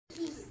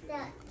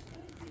stuck.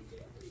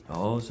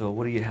 Oh, so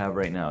what do you have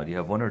right now? Do you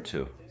have one or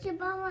two? So,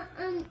 Mama,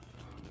 I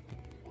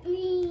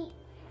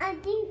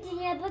think the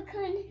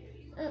leprechaun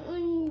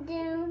went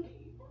down,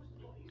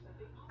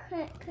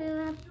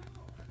 came up,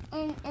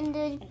 and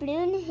there's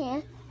balloon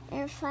here,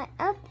 and fly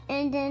up,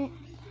 and then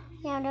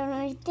now the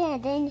one was there.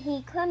 Then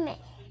he come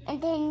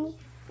and then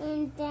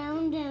went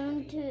down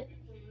to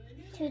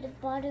the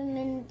bottom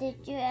in the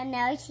tree, and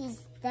now she's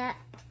stuck.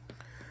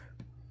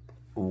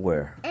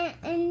 Where?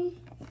 And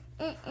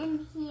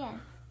here.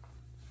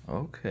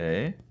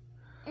 Okay.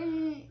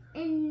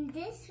 And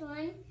this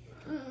one,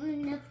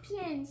 when the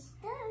pen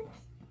stuck,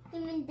 he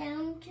went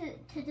down to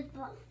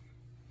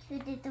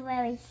the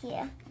door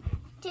here.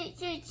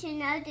 To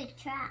now the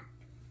trap.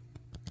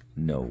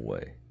 No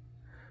way.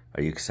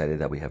 Are you excited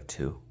that we have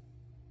two?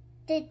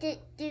 The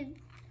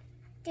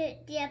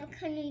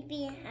leprechaun will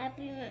be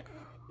happy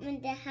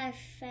when they have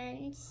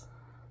friends.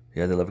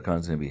 Yeah, the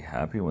leprechaun's gonna be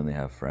happy when they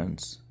have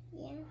friends.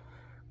 Yeah.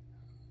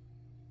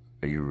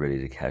 Are you ready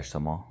to catch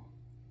them all?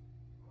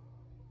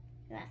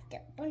 We have to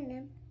open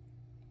them.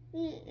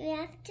 We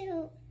have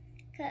to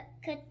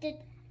cut the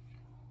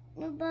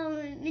ball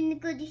when we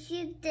go to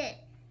shoot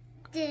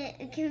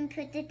we can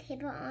put the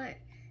table on.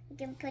 We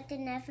can put the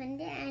knife on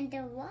there and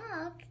the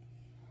rock.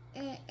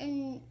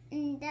 And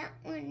that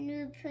one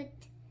we put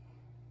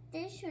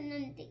this one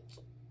on the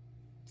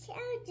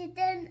couch. And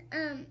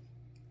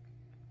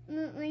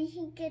then when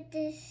he get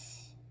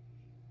this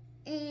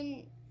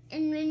and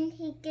when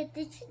he get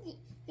this,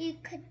 you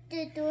cut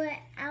the door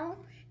out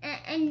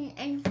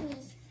and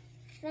his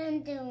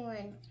friend the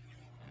one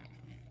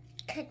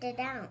cut it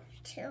out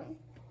too.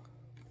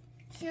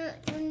 So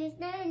it's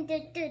not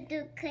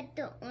to cut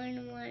the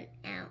one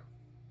out.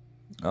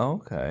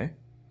 Okay.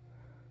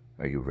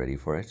 Are you ready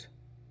for it?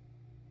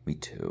 Me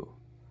too.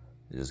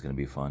 This is gonna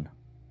be fun.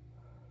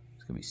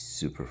 It's gonna be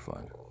super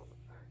fun.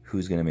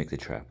 Who's gonna make the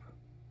trap?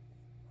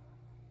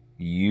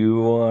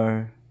 You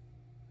are.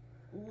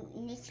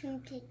 This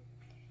one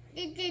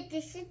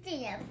this is the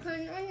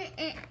leprechaun one,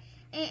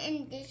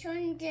 and this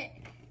one that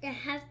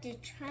have the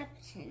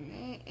traps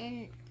in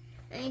it,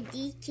 and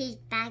these is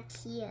back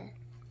here.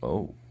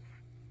 Oh.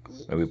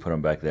 Are we put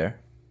him back there?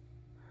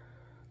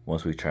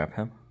 Once we trap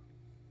him?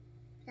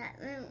 That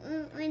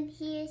when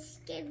he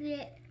escapes,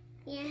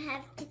 you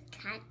have to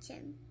catch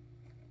him.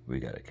 We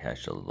gotta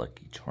catch the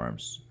Lucky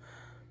Charms.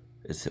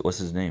 What's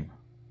his name?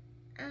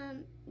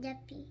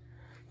 Yuppie.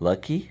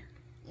 Lucky?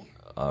 Yeah.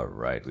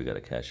 Alright, we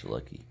gotta catch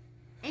Lucky.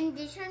 And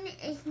this one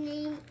is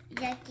named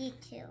Lucky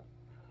too.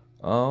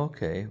 Oh,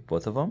 okay.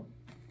 Both of them?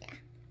 Yeah.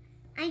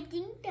 I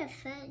think they're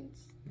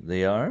friends.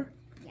 They are?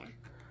 Yeah.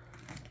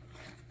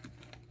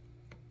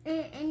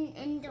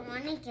 And they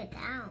want to get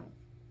out.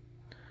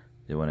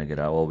 They want to get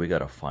out? Well, we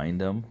gotta find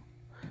them.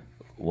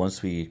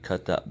 Once we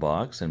cut that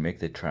box and make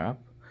the trap,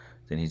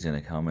 then he's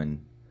gonna come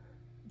and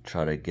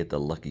try to get the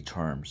Lucky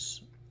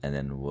Charms, and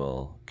then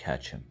we'll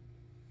catch him.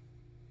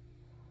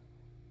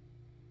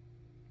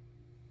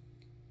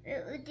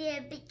 Would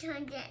there be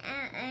tons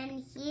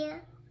and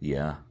here?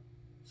 Yeah.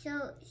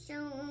 So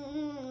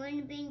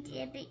when we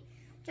do big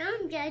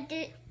charms,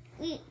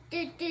 we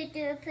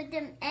put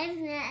them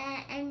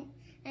everywhere and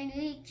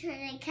we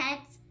try to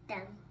catch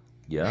them.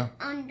 Yeah.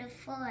 On the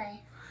floor.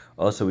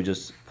 Also, we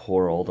just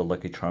pour all the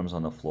Lucky Charms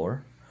on the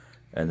floor,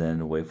 and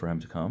then wait for him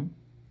to come.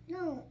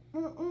 No,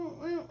 when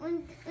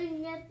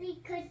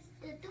Yuppie cuts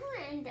the door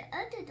and the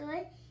other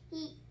door,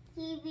 he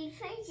be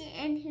friendly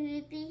and he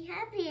will be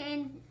happy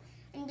and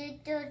the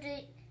door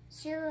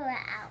zero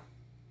out.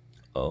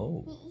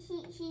 Oh.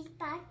 He's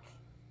back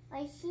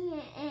right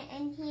here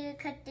and he will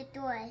cut the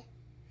door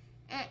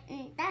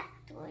and that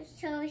door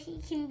so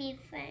he can be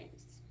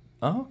friends.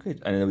 Oh, okay.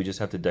 And then we just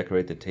have to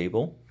decorate the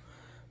table,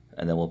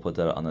 and then we'll put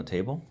that on the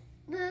table.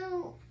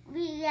 Well,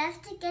 we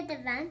have to get the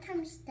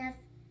Valentine stuff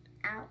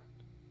out.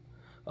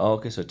 Oh,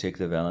 okay. So take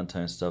the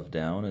Valentine stuff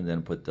down, and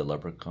then put the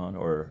leprechaun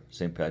or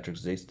St.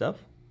 Patrick's Day stuff.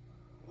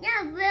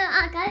 Yeah, well,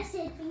 I got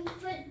something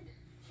for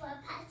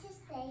Patrick's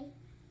Day.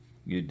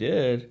 You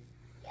did.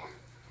 Yeah.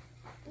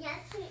 You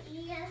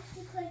have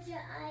to close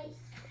your eyes.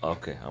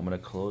 Okay, I'm gonna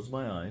close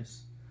my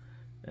eyes,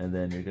 and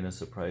then you're gonna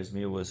surprise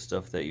me with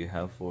stuff that you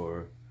have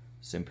for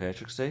St.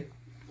 Patrick's Day.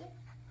 Yep.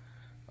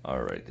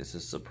 All right, this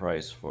is a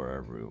surprise for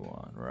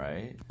everyone,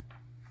 right?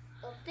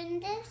 Open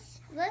this.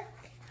 Look.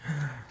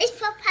 It's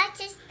for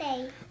Patrick's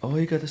Day. Oh,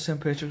 you got the St.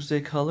 Patrick's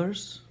Day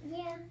colors?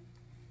 Yeah.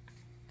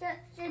 So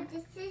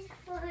this is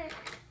for,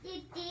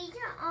 these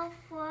are all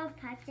for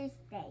Patrick's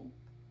Day.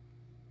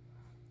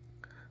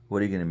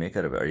 What are you gonna make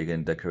out of it? Are you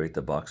gonna decorate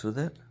the box with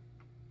it?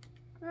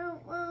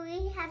 Well,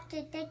 we have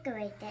to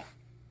decorate it.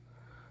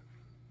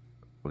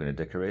 We're gonna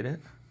decorate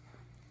it?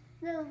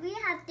 Well, we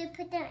have to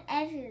put them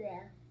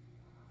everywhere.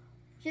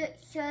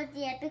 So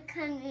they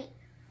become,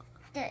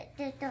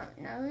 they don't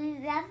know.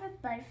 We have a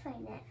butterfly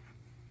net.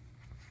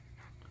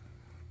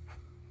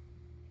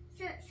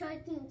 So I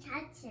can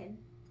catch him.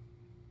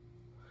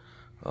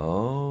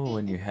 Oh,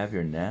 when you have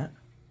your net?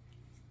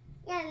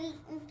 Yeah,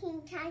 we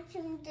can catch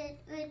him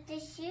with the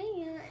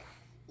shoe.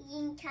 You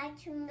can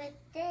catch him with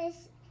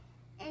this.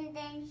 and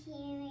then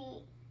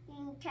he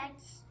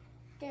touched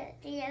the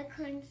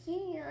leprechaun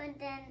cereal,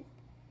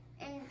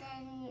 and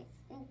then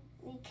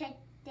we cut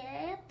the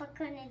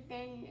leprechaun, and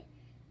then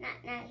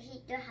now he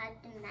still has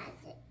the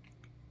magic.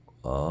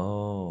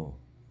 Oh.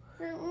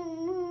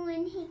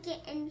 When he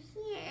get in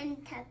here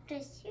and touch the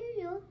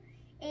cereal,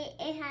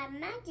 it have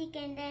magic,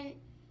 and then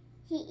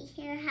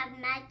he'll have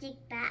magic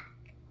back.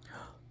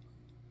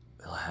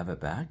 He'll have it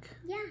back?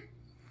 Yeah,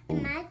 the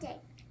magic.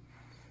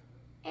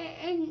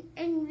 And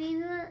we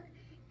will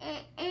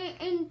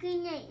and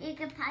Green like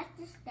a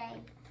Patrick's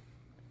Day.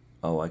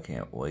 Oh, I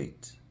can't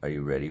wait. Are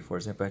you ready for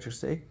St.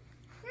 Patrick's Day?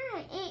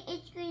 No,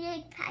 it's Green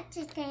like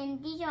Patrick's Day,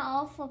 and these are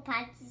all for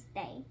Patrick's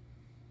Day.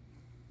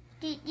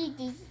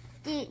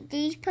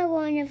 These for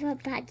one for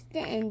Patrick's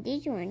Day, and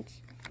these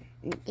ones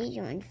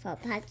for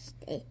Patrick's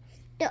Day.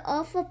 They're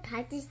all for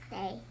Patrick's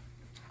Day.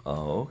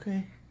 Oh,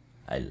 okay.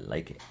 I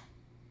like it.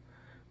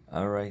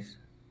 All right.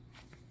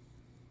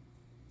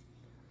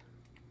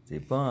 Say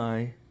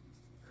bye.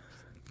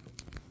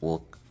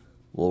 We'll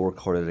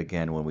record it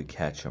again when we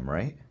catch him,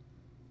 right?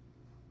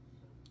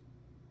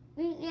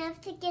 We have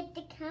to get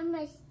the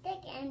camera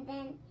stick, and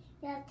then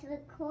you have to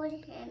record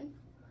him,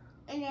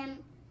 and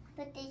then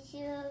put the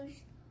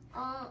shoes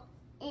all,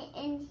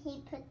 and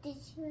he put the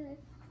shoes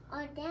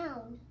all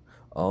down.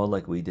 Oh,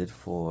 like we did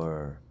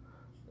for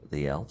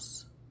the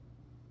elves?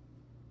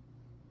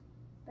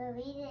 But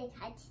we didn't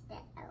touch the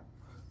elf.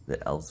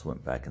 The elves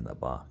went back in the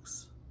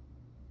box.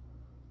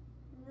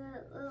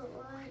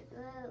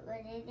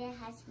 But it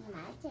has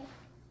magic.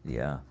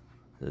 Yeah.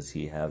 Does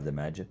he have the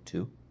magic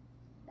too?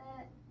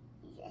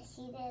 Yes,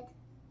 he did.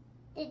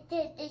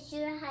 The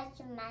shoe has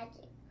some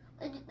magic.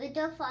 We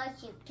don't fall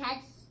asleep.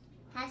 Cats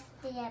has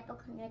the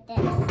leprechaun with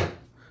this.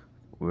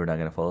 We're not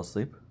gonna fall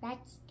asleep? That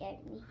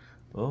scared me.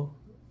 Oh,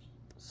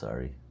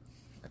 sorry.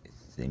 I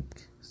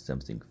think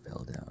something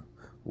fell down.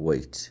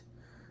 Wait.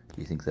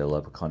 You think the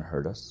leprechaun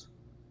hurt us?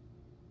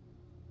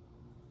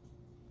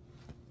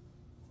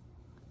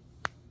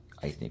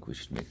 I think we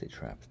should make the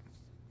trap.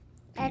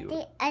 I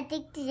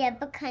think the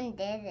leprechaun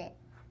did it.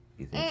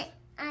 You think?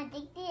 I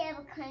think the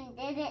leprechaun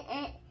did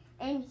it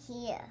in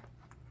here.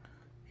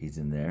 He's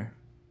in there?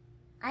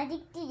 I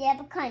think the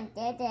leprechaun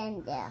did it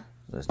in there.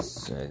 Let's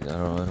see. I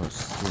don't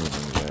see him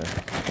in there.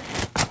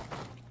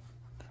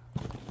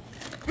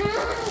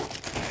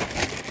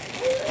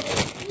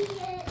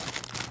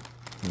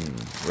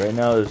 Right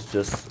now it's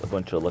just a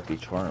bunch of Lucky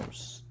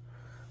Charms.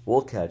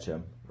 We'll catch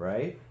him,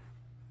 right?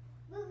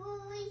 But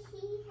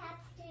he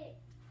have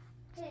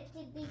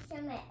to be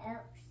somewhere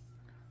else.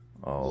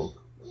 Oh.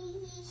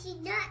 He's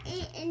not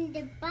in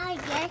the bag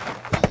yet.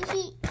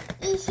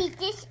 He's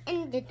just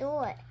in the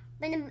door,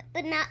 but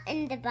not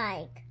in the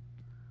bag.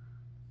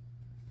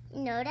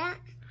 You know that?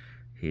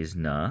 He's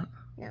not?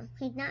 No,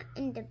 he's not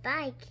in the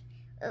bag.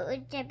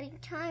 Every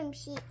time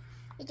it's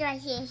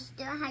right here. He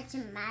still has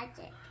some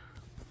magic.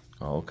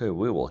 Okay,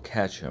 we will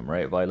catch him,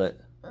 right,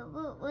 Violet?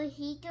 Will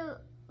he do?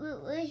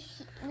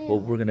 Well,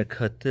 we're gonna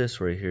cut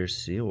this right here.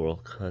 See, we'll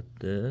cut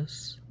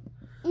this.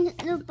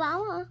 No,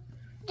 Baba.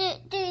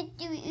 The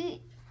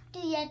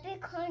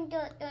leprechaun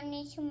don't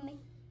need some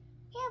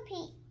help.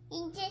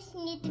 He just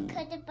need to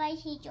cut it by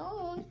his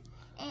own,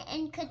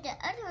 and cut the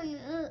other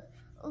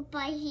one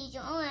by his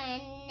own,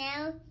 and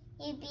now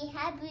he'd be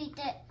happy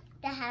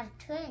to have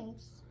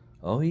twins.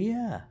 Oh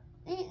yeah.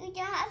 You don't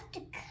have to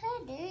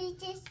cut it. You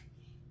just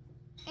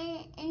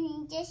and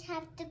you just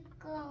have to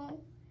go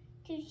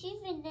to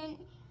sleep, and then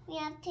we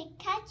have to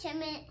catch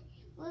him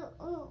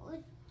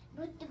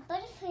with the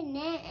butterfly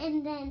net,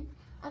 and then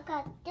I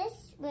got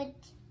this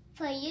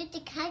for you to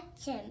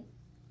catch him.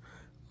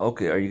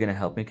 Okay, are you gonna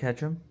help me catch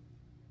him?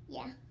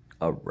 Yeah.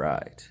 All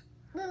right.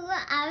 Well,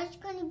 I was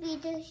gonna be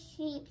the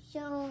sheep,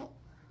 so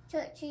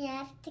you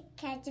have to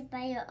catch it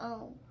by your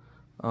own.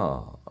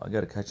 Oh, I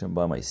gotta catch him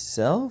by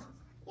myself?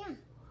 Yeah.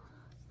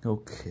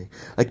 Okay,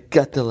 I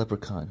got the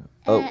leprechaun.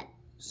 Oh,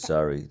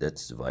 sorry,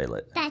 that's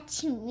Violet.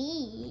 That's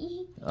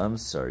me. I'm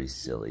sorry,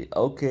 silly.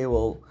 Okay,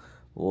 well,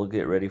 we'll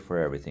get ready for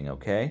everything,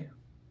 okay?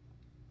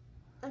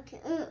 Okay.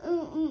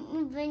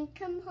 When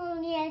come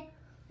home, you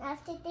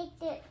have to take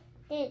the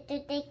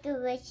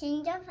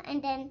decorations off,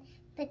 and then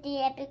put the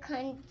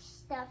leprechaun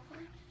stuff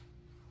on.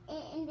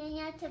 And then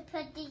you have to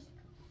put these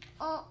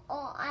all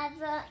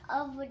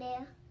over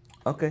there.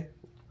 Okay,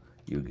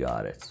 you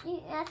got it.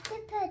 You have to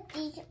put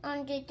these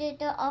on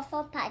the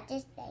awful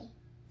Patrick's Day.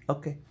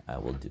 Okay, I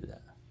will do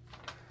that.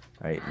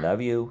 All right,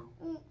 love you.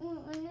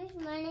 Miss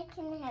Mona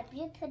can help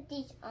you put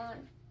these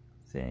on.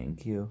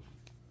 Thank you.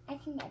 I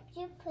can help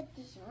you put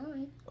these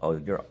on. Oh,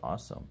 you're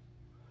awesome.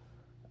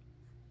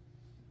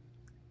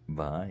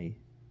 Bye.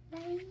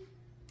 Bye.